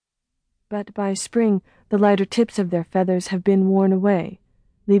but by spring the lighter tips of their feathers have been worn away,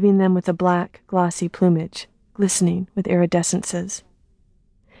 leaving them with a black, glossy plumage, glistening with iridescences.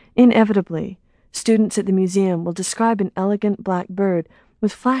 Inevitably, students at the museum will describe an elegant black bird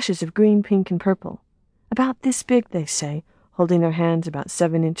with flashes of green, pink, and purple. About this big, they say, holding their hands about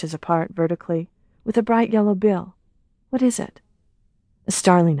 7 inches apart vertically, with a bright yellow bill. What is it? A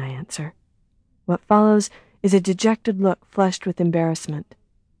starling, I answer. What follows is a dejected look flushed with embarrassment.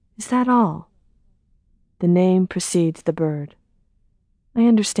 Is that all? The name precedes the bird. I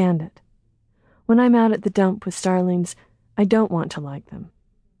understand it. When I'm out at the dump with starlings, I don't want to like them.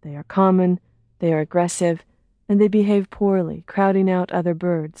 They are common, they are aggressive, and they behave poorly, crowding out other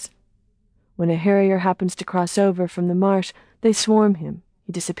birds. When a harrier happens to cross over from the marsh, they swarm him.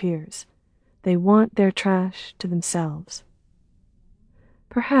 He disappears. They want their trash to themselves.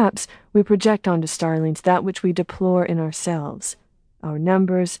 Perhaps we project onto starlings that which we deplore in ourselves, our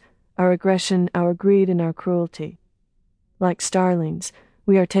numbers, our aggression, our greed, and our cruelty. Like starlings,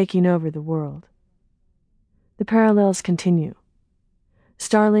 we are taking over the world. The parallels continue.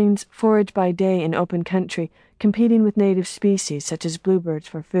 Starlings forage by day in open country, competing with native species such as bluebirds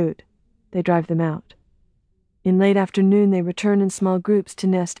for food. They drive them out. In late afternoon they return in small groups to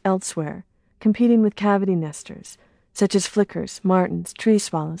nest elsewhere, competing with cavity nesters, such as flickers, martins, tree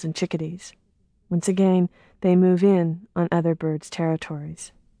swallows, and chickadees. Once again, they move in on other birds'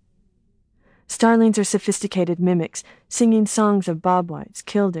 territories. Starlings are sophisticated mimics, singing songs of bobwhites,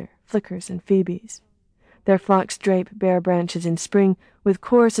 killdeer, flickers, and phoebes. Their flocks drape bare branches in spring with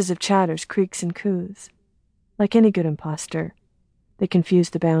choruses of chatters, creaks, and coos. Like any good impostor, they confuse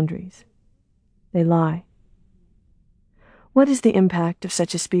the boundaries. They lie. What is the impact of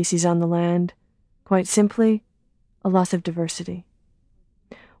such a species on the land? Quite simply, a loss of diversity.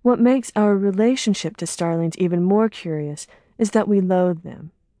 What makes our relationship to starlings even more curious is that we loathe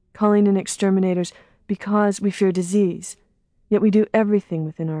them, calling in exterminators because we fear disease, yet we do everything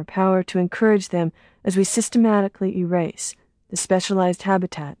within our power to encourage them as we systematically erase the specialized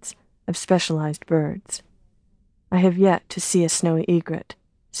habitats of specialized birds. I have yet to see a snowy egret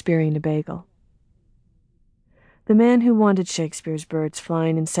spearing a bagel. The man who wanted Shakespeare's birds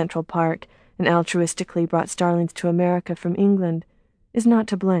flying in Central Park and altruistically brought starlings to America from England is not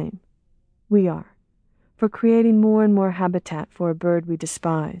to blame. We are, for creating more and more habitat for a bird we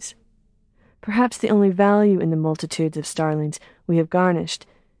despise. Perhaps the only value in the multitudes of starlings we have garnished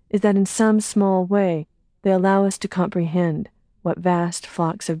is that in some small way they allow us to comprehend what vast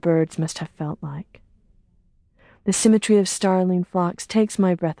flocks of birds must have felt like. The symmetry of starling flocks takes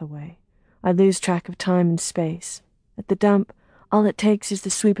my breath away. I lose track of time and space. At the dump, all it takes is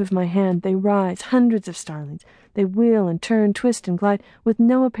the sweep of my hand. They rise, hundreds of starlings. They wheel and turn, twist and glide, with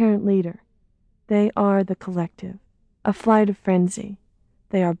no apparent leader. They are the collective, a flight of frenzy.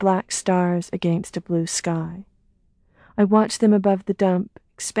 They are black stars against a blue sky. I watch them above the dump,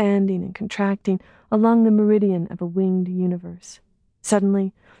 expanding and contracting along the meridian of a winged universe.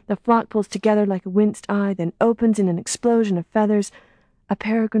 Suddenly, the flock pulls together like a winced eye, then opens in an explosion of feathers. A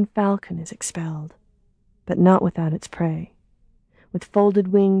peregrine falcon is expelled, but not without its prey. With folded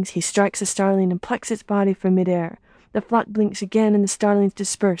wings, he strikes a starling and plucks its body from midair. The flock blinks again, and the starlings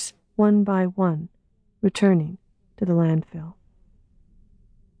disperse, one by one, returning to the landfill.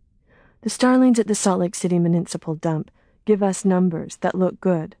 The starlings at the Salt Lake City Municipal Dump give us numbers that look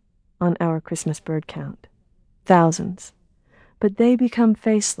good on our Christmas bird count. Thousands. But they become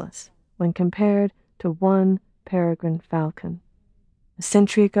faceless when compared to one peregrine falcon. A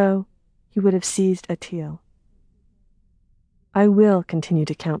century ago, he would have seized a teal. I will continue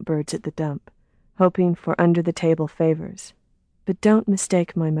to count birds at the dump, hoping for under-the-table favors. But don't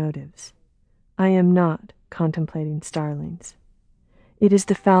mistake my motives. I am not contemplating starlings. It is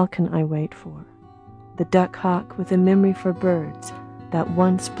the falcon I wait for, the duck-hawk with a memory for birds that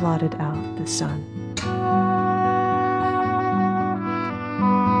once blotted out the sun.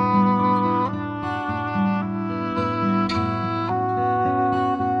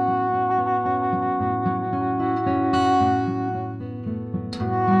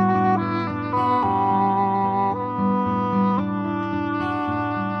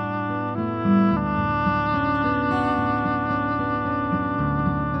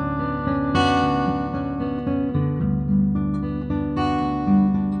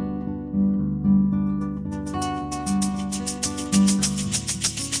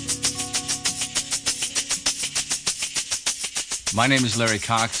 My name is Larry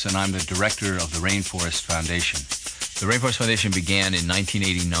Cox, and I'm the director of the Rainforest Foundation. The Rainforest Foundation began in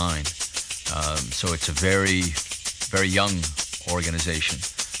 1989, so it's a very, very young organization,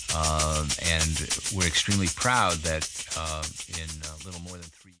 and we're extremely proud that in a little more than 3 years...